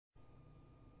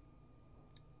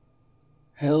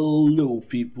Hello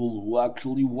people who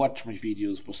actually watch my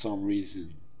videos for some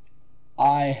reason.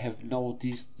 I have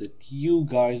noticed that you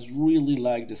guys really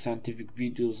like the scientific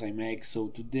videos I make, so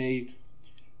today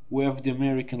we have the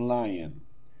American lion,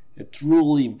 a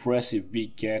truly impressive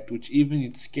big cat which even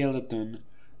its skeleton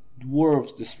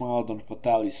dwarfs the Smilodon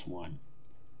fatalis one.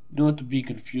 Not to be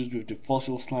confused with the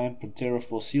fossil lion Panthera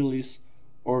fossilis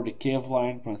or the cave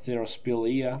lion Panthera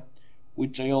spelaea,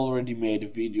 which I already made a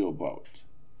video about.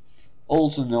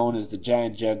 Also known as the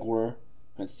giant jaguar,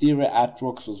 Panthera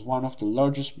atrox was one of the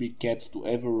largest big cats to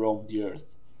ever roam the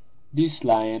earth. This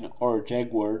lion, or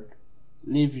jaguar,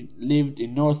 lived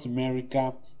in North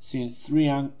America since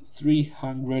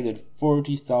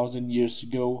 340,000 years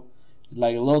ago, and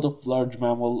like a lot of large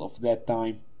mammals of that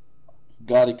time,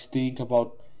 got extinct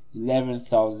about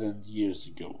 11,000 years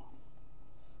ago.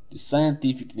 The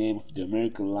scientific name of the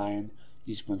American lion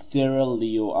is Panthera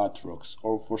leo atrox,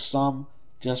 or for some,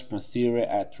 just Panthera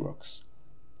atrox.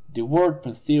 The word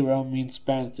Panthera means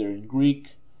panther in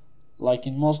Greek, like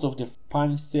in most of the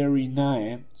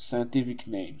Pantherinae scientific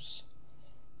names.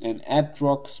 And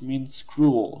atrox means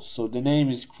cruel, so the name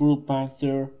is cruel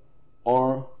panther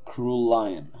or cruel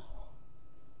lion.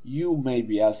 You may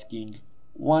be asking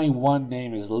why one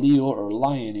name has Leo or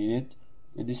lion in it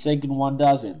and the second one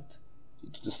doesn't.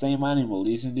 It's the same animal,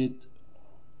 isn't it?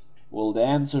 Well, the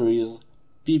answer is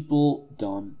people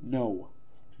don't know.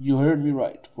 You heard me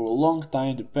right. For a long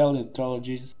time the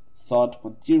paleontologists thought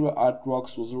Panthera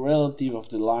atrox was a relative of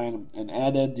the lion and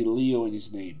added the Leo in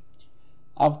his name.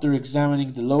 After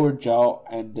examining the lower jaw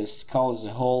and the skull as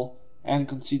a whole, and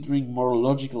considering more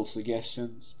logical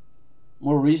suggestions,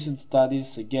 more recent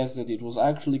studies suggest that it was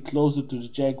actually closer to the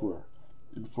jaguar,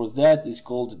 and for that is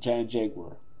called the giant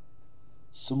jaguar.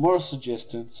 Some more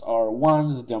suggestions are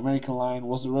 1. That the American lion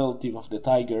was a relative of the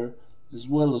tiger, as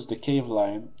well as the cave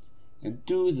lion, and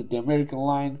 2. That the American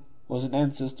lion was an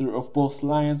ancestor of both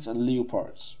lions and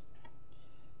leopards.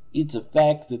 It's a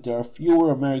fact that there are fewer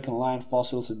American lion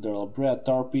fossils in the La Brea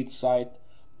tar pit site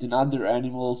than other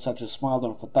animals such as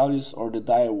Smilodon fatalis or the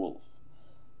dire wolf.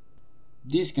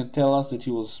 This can tell us that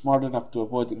he was smart enough to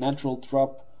avoid a natural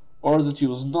trap, or that he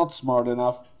was not smart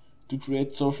enough to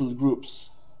create social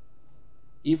groups.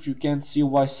 If you can't see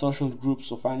why social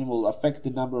groups of animals affect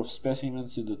the number of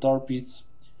specimens in the tar pits,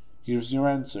 here's your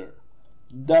answer.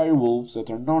 Dire wolves that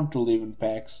are known to live in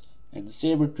packs, and the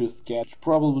saber-toothed cat, which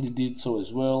probably did so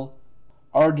as well,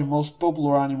 are the most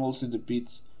popular animals in the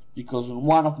pits because when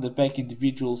one of the pack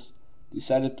individuals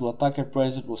decided to attack a prey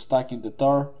that was stuck in the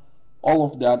tar, all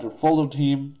of the others followed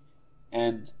him,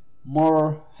 and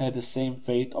more had the same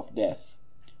fate of death.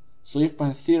 So if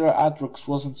Panthera atrox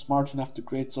wasn't smart enough to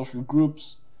create social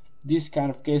groups, these kind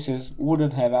of cases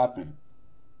wouldn't have happened.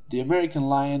 The American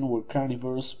lion were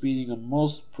carnivores feeding on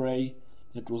most prey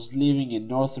that was living in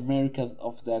North America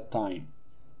of that time,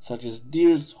 such as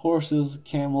deer, horses,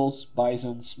 camels,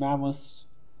 bisons, mammoths,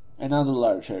 and other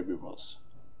large herbivores.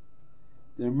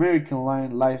 The American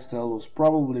lion lifestyle was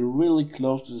probably really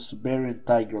close to the Siberian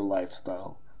tiger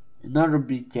lifestyle, another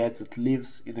big cat that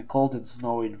lives in a cold and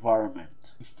snowy environment.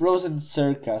 A frozen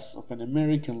carcass of an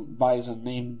American bison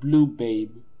named Blue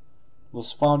Babe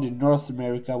was found in North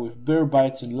America with bear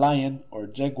bites and lion or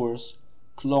jaguar's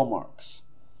claw marks,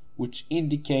 which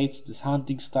indicates the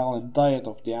hunting style and diet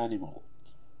of the animal.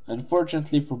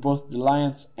 Unfortunately for both the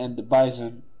lions and the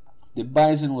bison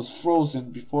was frozen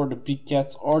before the big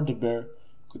cats or the bear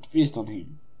could feast on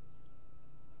him.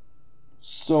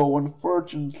 So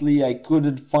unfortunately I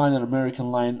couldn't find an American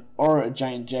lion or a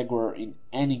giant jaguar in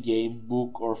any game,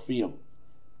 book or film.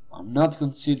 I'm not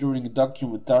considering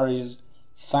documentaries,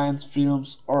 science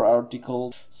films or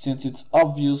articles, since it's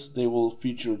obvious they will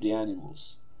feature the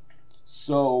animals.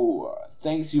 So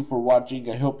thanks you for watching.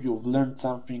 I hope you've learned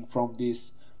something from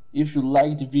this. If you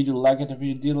liked the video, like it. If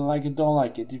you didn't like it, don't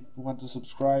like it. If you want to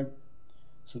subscribe,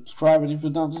 subscribe, and if you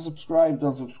don't subscribe,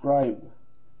 don't subscribe.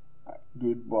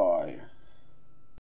 Goodbye.